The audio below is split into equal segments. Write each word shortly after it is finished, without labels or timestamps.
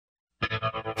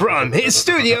from his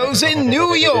studios in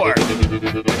New York.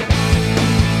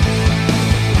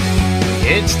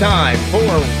 It's time for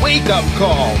Wake Up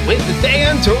Call with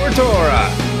Dan Tortora,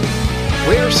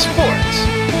 where sports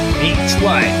meets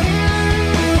life.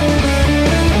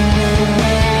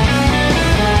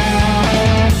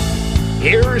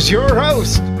 Here's your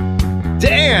host,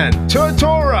 Dan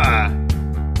Tortora.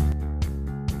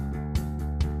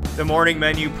 The Morning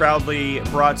Menu proudly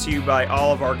brought to you by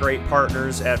all of our great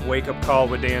partners at Wake Up Call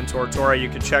with Dan Tortora. You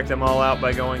can check them all out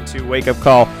by going to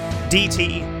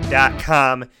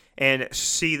wakeupcalldt.com and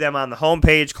see them on the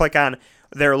homepage. Click on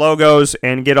their logos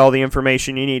and get all the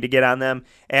information you need to get on them.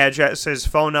 Addresses,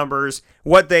 phone numbers,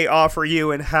 what they offer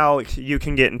you, and how you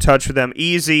can get in touch with them.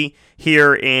 Easy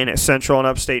here in Central and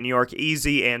Upstate New York.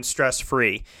 Easy and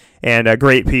stress-free. And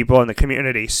great people in the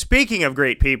community. Speaking of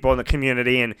great people in the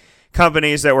community and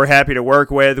companies that we're happy to work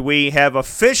with, we have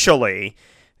officially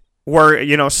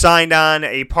signed on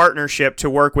a partnership to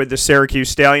work with the Syracuse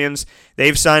Stallions.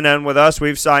 They've signed on with us.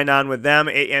 We've signed on with them.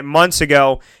 And months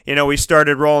ago, we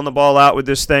started rolling the ball out with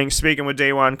this thing, speaking with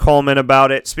Dajuan Coleman about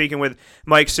it, speaking with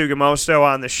Mike Sugamosto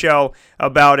on the show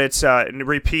about it,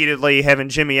 repeatedly having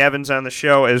Jimmy Evans on the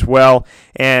show as well.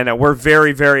 And we're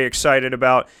very, very excited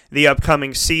about the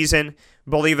upcoming season.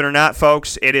 Believe it or not,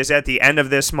 folks, it is at the end of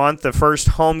this month. The first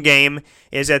home game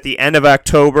is at the end of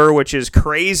October, which is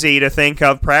crazy to think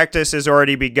of. Practice has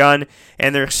already begun,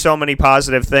 and there's so many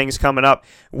positive things coming up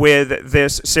with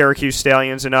this Syracuse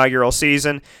Stallions inaugural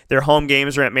season. Their home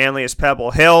games are at Manlius Pebble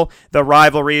Hill. The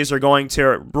rivalries are going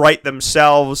to right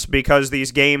themselves because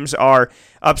these games are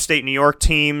upstate New York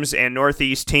teams and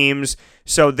Northeast teams.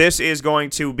 So this is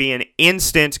going to be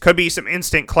could be some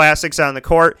instant classics on the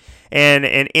court, and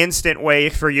an instant way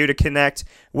for you to connect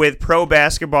with pro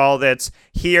basketball that's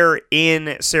here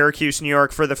in Syracuse, New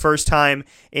York for the first time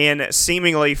in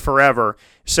seemingly forever.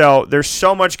 So there's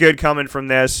so much good coming from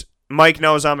this. Mike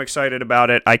knows I'm excited about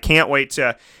it. I can't wait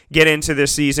to get into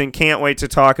this season. Can't wait to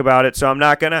talk about it. So I'm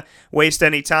not going to waste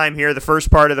any time here. The first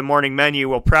part of the Morning Menu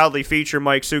will proudly feature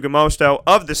Mike Sugamosto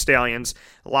of the Stallions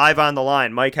live on the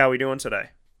line. Mike, how are we doing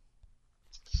today?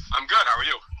 I'm good. How are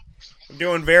you? I'm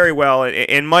doing very well.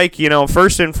 And Mike,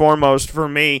 first and foremost for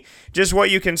me, just what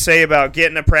you can say about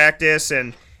getting to practice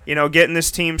and, getting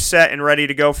this team set and ready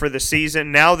to go for the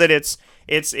season now that it's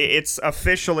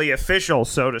officially official,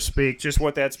 so to speak, just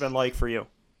what that's been like for you.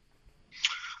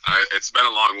 It's been a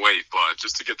long wait, but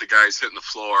just to get the guys hitting the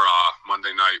floor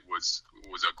Monday night was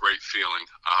a great feeling.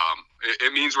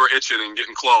 It means we're itching and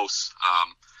getting close.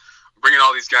 Bringing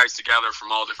all these guys together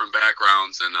from all different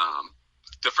backgrounds and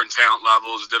different talent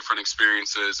levels, different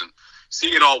experiences, and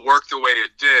seeing it all work the way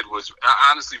it did was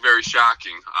honestly very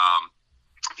shocking.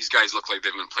 These guys look like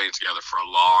they've been playing together for a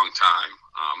long time.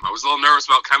 I was a little nervous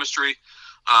about chemistry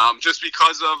just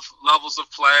because of levels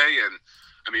of play. And,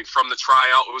 from the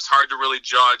tryout, it was hard to really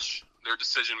judge their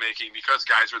decision-making because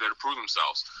guys were there to prove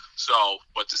themselves.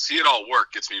 But to see it all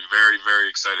work gets me very, very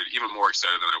excited, even more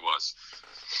excited than I was.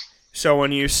 So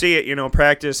when you see it,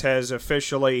 practice has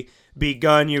officially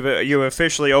begun. You've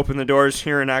officially opened the doors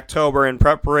here in October in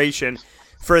preparation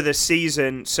for the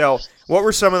season. So what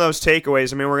were some of those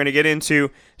takeaways? We're going to get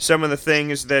into some of the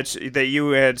things that you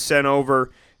had sent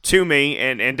over to me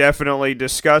and definitely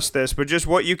discuss this, but just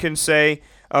what you can say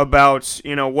about,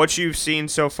 what you've seen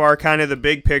so far, kind of the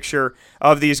big picture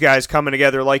of these guys coming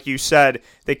together. Like you said,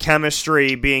 the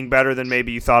chemistry being better than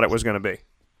maybe you thought it was going to be.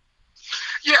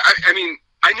 Yeah,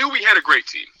 I knew we had a great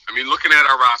team. Looking at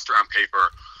our roster on paper,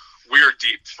 we are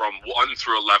deep from 1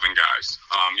 through 11 guys.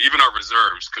 Even our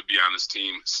reserves could be on this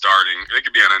team starting. They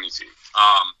could be on any team.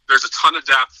 There's a ton of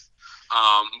depth.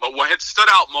 But what had stood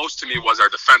out most to me was our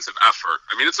defensive effort.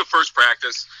 It's a first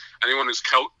practice. Anyone who's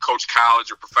coached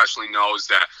college or professionally knows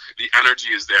that the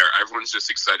energy is there. Everyone's just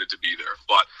excited to be there.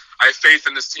 But I have faith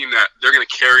in this team that they're going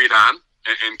to carry it on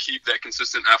and keep that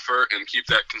consistent effort and keep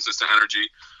that consistent energy.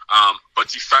 But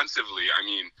defensively,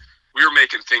 we were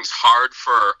making things hard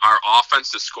for our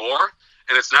offense to score.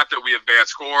 And it's not that we have bad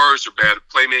scorers or bad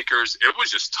playmakers. It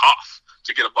was just tough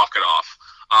to get a bucket off.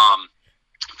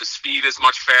 The speed is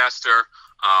much faster.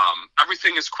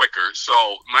 Everything is quicker. So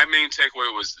my main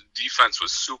takeaway was defense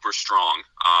was super strong.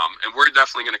 And we're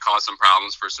definitely going to cause some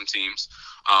problems for some teams.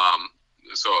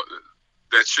 So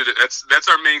that's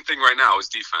our main thing right now is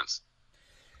defense.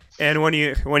 And when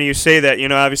you say that,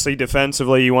 obviously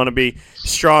defensively you want to be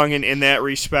strong in that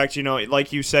respect.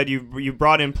 Like you said, you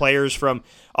brought in players from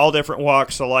all different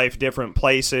walks of life, different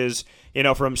places,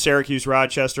 from Syracuse,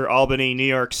 Rochester, Albany, New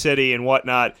York City, and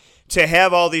whatnot. To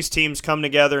have all these teams come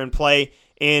together and play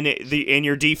in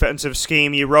your defensive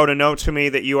scheme, you wrote a note to me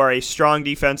that you are a strong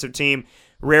defensive team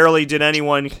Rarely did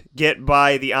anyone get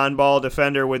by the on-ball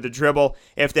defender with the dribble.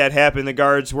 If that happened, the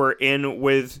guards were in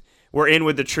with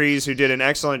the trees, who did an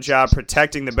excellent job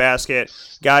protecting the basket.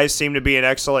 Guys seem to be in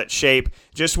excellent shape.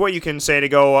 Just what you can say to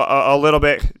go a little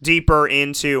bit deeper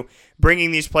into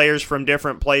bringing these players from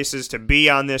different places to be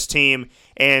on this team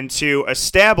and to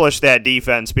establish that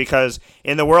defense, because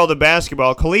in the world of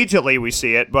basketball, collegiately we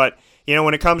see it, but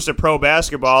when it comes to pro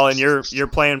basketball and you're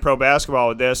playing pro basketball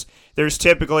with this, there's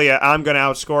typically a I'm going to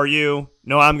outscore you,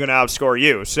 no, I'm going to outscore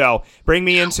you. So bring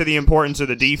me into the importance of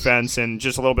the defense and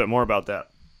just a little bit more about that.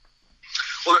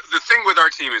 Well, the thing with our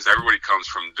team is everybody comes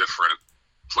from different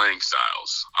playing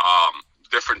styles,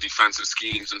 different defensive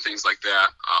schemes and things like that.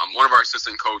 One of our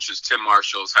assistant coaches, Tim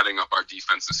Marshall, is heading up our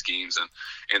defensive schemes and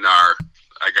in our,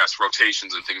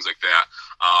 rotations and things like that.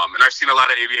 And I've seen a lot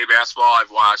of ABA basketball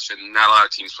I've watched, and not a lot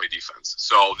of teams play defense.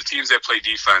 So the teams that play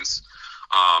defense,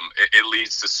 it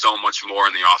leads to so much more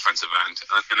in the offensive end.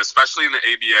 And especially in the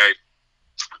ABA,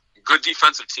 good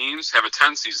defensive teams have a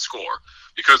tendency to score,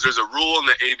 because there's a rule in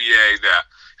the ABA that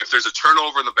if there's a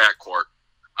turnover in the backcourt,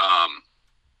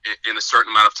 in a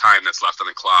certain amount of time that's left on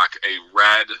the clock, a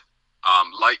red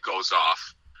light goes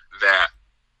off that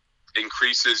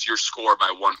increases your score by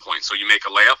 1 point. So you make a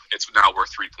layup, it's now worth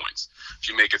 3 points. If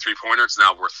you make a three-pointer, it's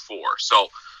now worth 4. So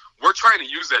we're trying to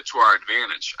use that to our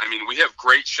advantage. I mean, we have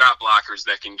great shot blockers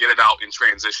that can get it out in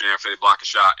transition after they block a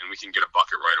shot, and we can get a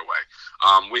bucket right away.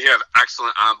 We have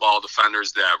excellent on-ball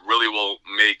defenders that really will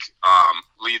make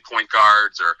lead point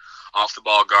guards or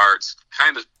off-the-ball guards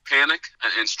kind of panic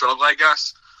and struggle, I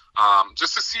guess.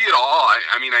 Just to see it all,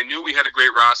 I knew we had a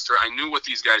great roster. I knew what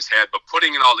these guys had, but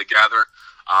putting it all together,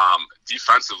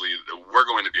 defensively, we're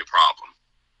going to be a problem.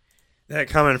 That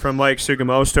coming from Mike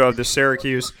Sugamosto of the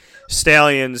Syracuse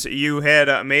Stallions. You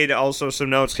had made also some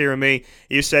notes here with me.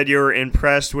 You said you were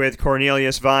impressed with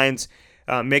Cornelius Vines,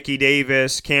 Mickey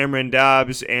Davis, Cameron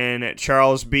Dobbs, and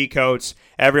Charles B. Coates.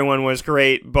 Everyone was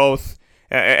great.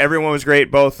 Everyone was great.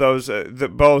 Both those,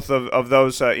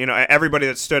 everybody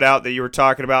that stood out that you were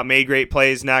talking about made great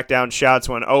plays, knocked down shots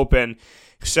when open.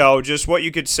 So just what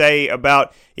you could say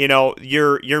about,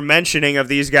 your mentioning of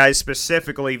these guys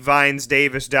specifically, Vines,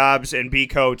 Davis, Dobbs, and B.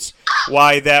 Coates,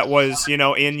 why that was,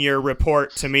 in your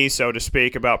report to me, so to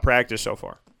speak, about practice so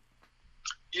far.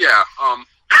 Yeah,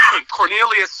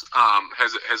 Cornelius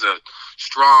has a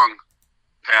strong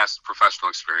past professional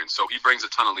experience, so he brings a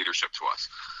ton of leadership to us.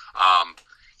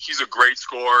 He's a great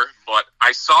scorer, but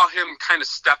I saw him kind of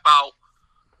step out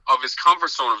of his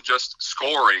comfort zone of just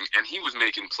scoring, and he was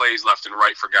making plays left and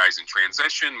right for guys in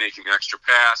transition, making the extra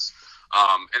pass.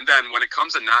 And then when it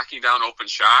comes to knocking down open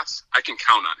shots, I can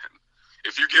count on him.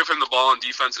 If you give him the ball and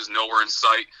defense is nowhere in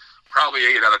sight, probably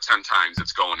 8 out of 10 times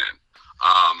it's going in.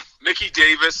 Mickey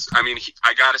Davis, I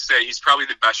got to say, he's probably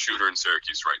the best shooter in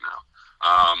Syracuse right now.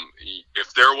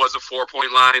 If there was a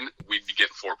 4-point line, we'd be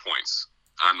getting 4 points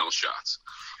on those shots.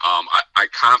 I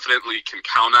confidently can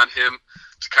count on him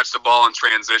to catch the ball in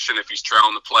transition. If he's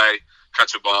trailing the play,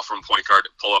 catch a ball from point guard,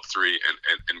 pull up 3,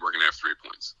 and we're going to have 3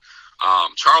 points.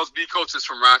 Charles B. Coates is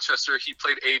from Rochester. He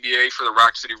played ABA for the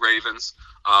Rock City Ravens,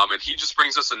 and he just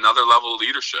brings us another level of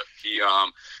leadership. He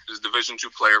is a Division II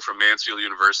player from Mansfield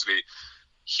University.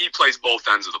 He plays both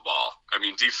ends of the ball.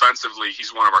 Defensively,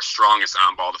 he's one of our strongest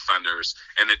on-ball defenders,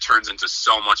 and it turns into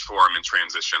so much for him in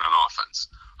transition on offense.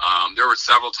 There were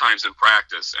several times in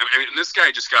practice, and this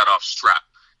guy just got off strep.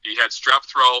 He had strep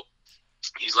throat.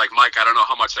 He's like, Mike, I don't know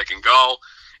how much I can go,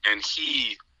 and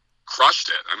he crushed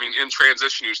it. In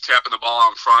transition, he was tapping the ball out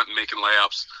in front and making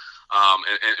layups,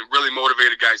 and it really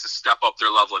motivated guys to step up their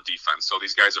level of defense. So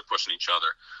these guys are pushing each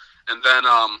other. And then,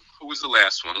 who was the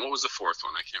last one? What was the fourth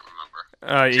one? I can't remember.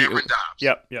 Cameron Dobbs.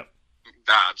 Yep.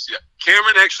 Dobbs, yeah.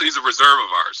 Cameron actually is a reserve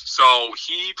of ours. So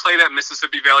he played at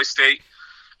Mississippi Valley State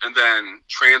and then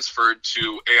transferred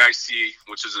to AIC,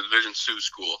 which is a Division II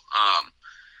school.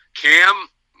 Cam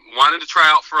wanted to try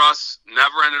out for us,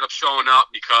 never ended up showing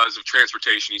up because of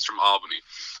transportation. He's from Albany.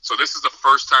 So this is the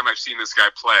first time I've seen this guy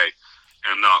play,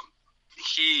 and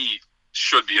he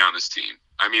should be on this team.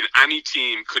 Any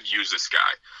team could use this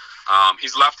guy.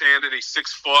 He's left-handed. He's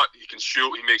 6 foot. He can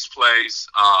shoot. He makes plays.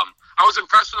 I was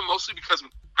impressed with him mostly because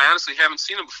I honestly haven't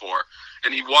seen him before,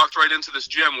 and he walked right into this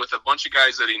gym with a bunch of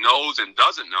guys that he knows and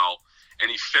doesn't know,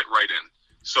 and he fit right in.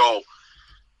 So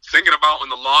thinking about in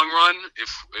the long run, if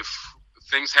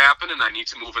things happen and I need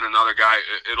to move in another guy,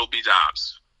 it'll be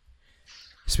Dobbs.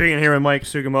 Speaking here with Mike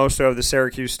Sugamosto of the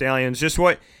Syracuse Stallions, just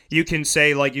what you can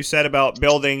say, like you said, about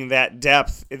building that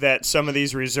depth that some of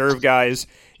these reserve guys,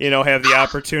 have the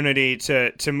opportunity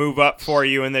to move up for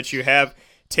you, and that you have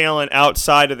talent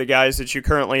outside of the guys that you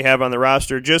currently have on the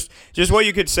roster. Just what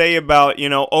you could say about,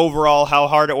 overall how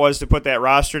hard it was to put that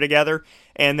roster together,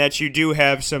 and that you do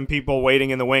have some people waiting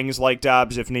in the wings like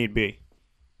Dobbs if need be.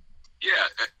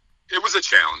 Yeah, it was a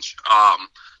challenge.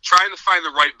 Trying to find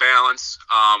the right balance.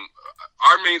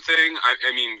 Our main thing,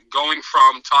 I mean, going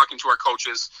from talking to our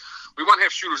coaches, we want to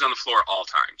have shooters on the floor at all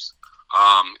times.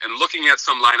 And looking at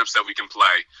some lineups that we can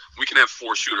play, we can have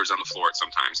 4 shooters on the floor at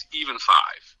sometimes, even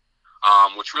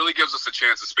 5, which really gives us a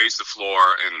chance to space the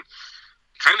floor and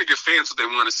kind of give fans what they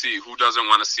want to see. Who doesn't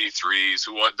want to see threes?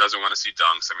 Who doesn't want to see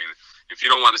dunks? I mean, if you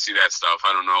don't want to see that stuff,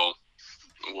 I don't know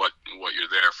what you're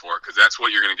there for, because that's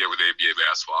what you're going to get with ABA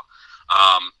basketball.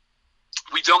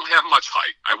 We don't have much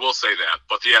height, I will say that,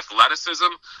 but the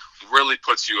athleticism really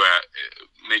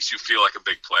makes you feel like a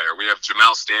big player. We have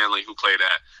Jamal Stanley, who played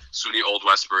at SUNY Old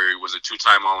Westbury, was a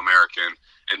 2-time All-American,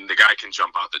 and the guy can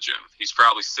jump out the gym. He's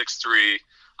probably 6'3",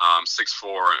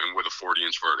 6'4", and with a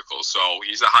 40-inch vertical. So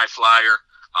he's a high flyer.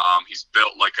 He's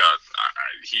built like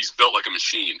a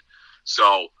machine.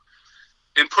 So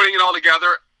in putting it all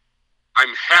together,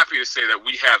 I'm happy to say that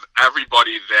we have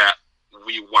everybody that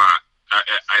we want.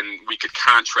 And we could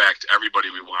contract everybody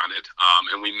we wanted,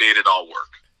 and we made it all work.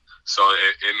 So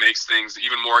it makes things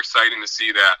even more exciting to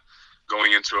see that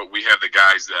going into it, we have the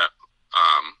guys that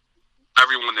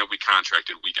everyone that we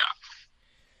contracted, we got.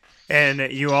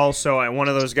 And you also, one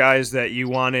of those guys that you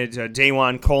wanted,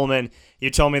 Dajuan Coleman,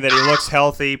 you told me that he looks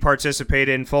healthy,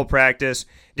 participated in full practice,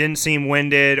 didn't seem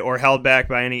winded or held back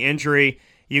by any injury.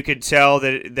 You could tell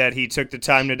that he took the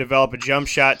time to develop a jump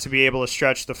shot to be able to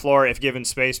stretch the floor if given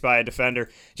space by a defender.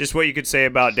 Just what you could say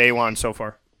about Dajuan so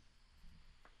far.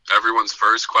 Everyone's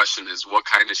first question is, what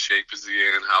kind of shape is he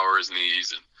in? How are his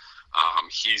knees? And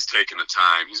he's taken the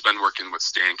time. He's been working with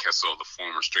Stan Kissel, the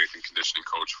former strength and conditioning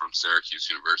coach from Syracuse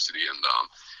University, and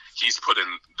he's put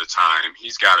in the time.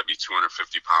 He's got to be 250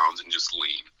 pounds and just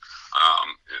lean.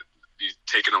 He's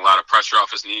taken a lot of pressure off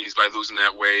his knees by losing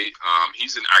that weight.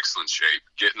 He's in excellent shape,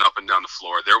 getting up and down the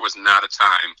floor. There was not a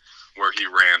time where he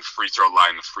ran free throw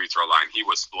line to free throw line. He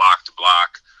was block to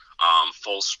block,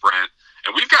 full sprint.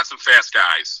 And we've got some fast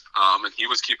guys, and he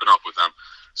was keeping up with them.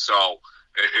 So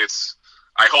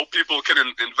I hope people can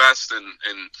invest and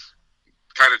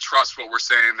kind of trust what we're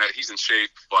saying, that he's in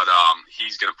shape, but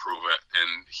he's going to prove it.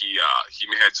 And he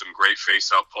had some great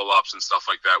face-up pull-ups and stuff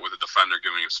like that with the defender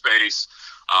giving him space.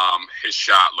 His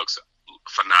shot looks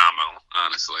phenomenal,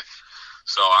 honestly.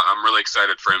 So I'm really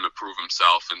excited for him to prove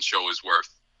himself and show his worth.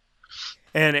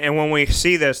 And when we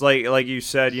see this, like you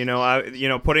said,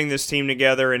 putting this team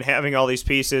together and having all these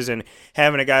pieces and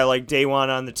having a guy like Dajuan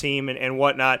on the team and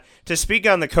whatnot, to speak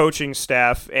on the coaching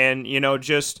staff and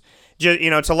just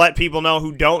to let people know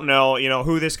who don't know,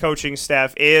 who this coaching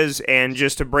staff is, and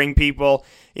just to bring people,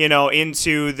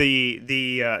 into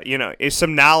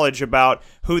some knowledge about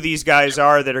who these guys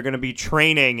are that are going to be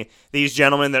training these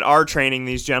gentlemen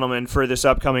for this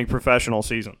upcoming professional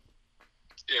season.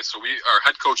 Yeah, so our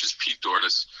head coach is Pete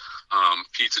Dortis.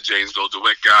 Pete's a Janesville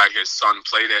DeWitt guy. His son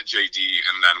played at JD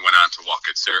and then went on to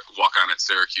walk on at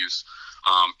Syracuse.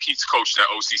 Pete's coached at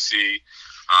OCC.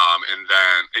 And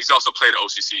then he's also played at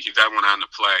OCC. He then went on to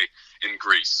play in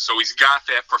Greece. So he's got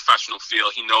that professional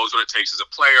feel. He knows what it takes as a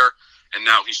player, and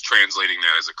now he's translating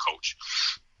that as a coach.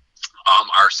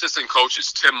 Our assistant coach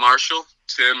is Tim Marshall.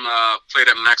 Tim played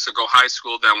at Mexico High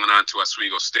School, then went on to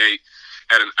Oswego State,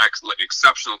 had an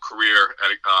exceptional career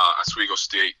at Oswego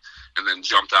State, and then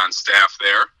jumped on staff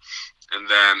there. And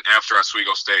then after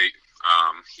Oswego State,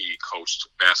 he coached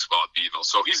basketball at Beeville.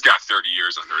 So he's got 30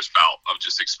 years under his belt of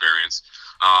just experience.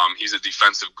 He's a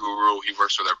defensive guru. He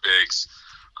works with our bigs.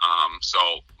 So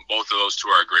both of those two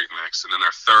are a great mix. And then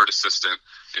our third assistant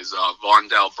is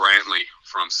Vondell Brantley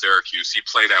from Syracuse. He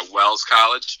played at Wells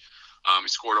College. He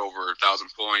scored over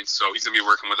 1,000 points. So he's going to be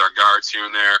working with our guards here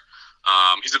and there.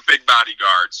 He's a big body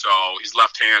guard, so he's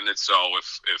left-handed. So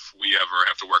if we ever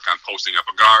have to work on posting up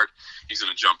a guard, he's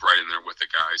going to jump right in there with the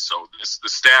guys. So the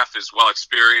staff is well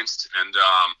experienced and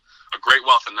a great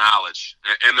wealth of knowledge,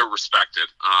 and they're respected.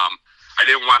 I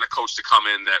didn't want a coach to come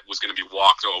in that was going to be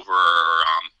walked over or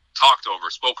talked over,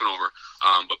 spoken over,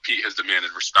 but Pete has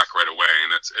demanded respect right away,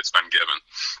 and it's been given.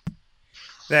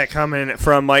 That coming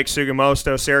from Mike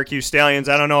Sugamosto, Syracuse Stallions.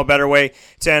 I don't know a better way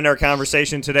to end our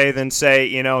conversation today than say,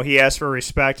 he asked for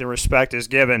respect, and respect is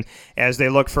given as they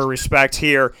look for respect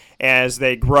here as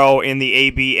they grow in the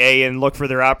ABA and look for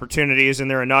their opportunities in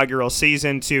their inaugural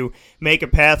season to make a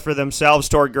path for themselves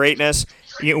toward greatness.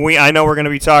 I know we're going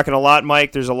to be talking a lot,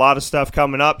 Mike. There's a lot of stuff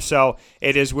coming up, so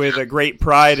it is with a great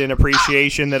pride and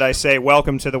appreciation that I say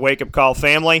welcome to the Wake Up Call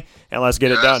family, and let's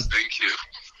get it done. Thank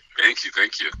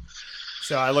you.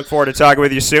 So I look forward to talking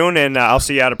with you soon, and I'll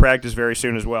see you out of practice very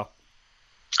soon as well.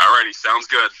 Alrighty, sounds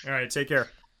good. All right, take care.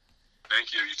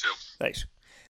 Thank you. You too. Thanks.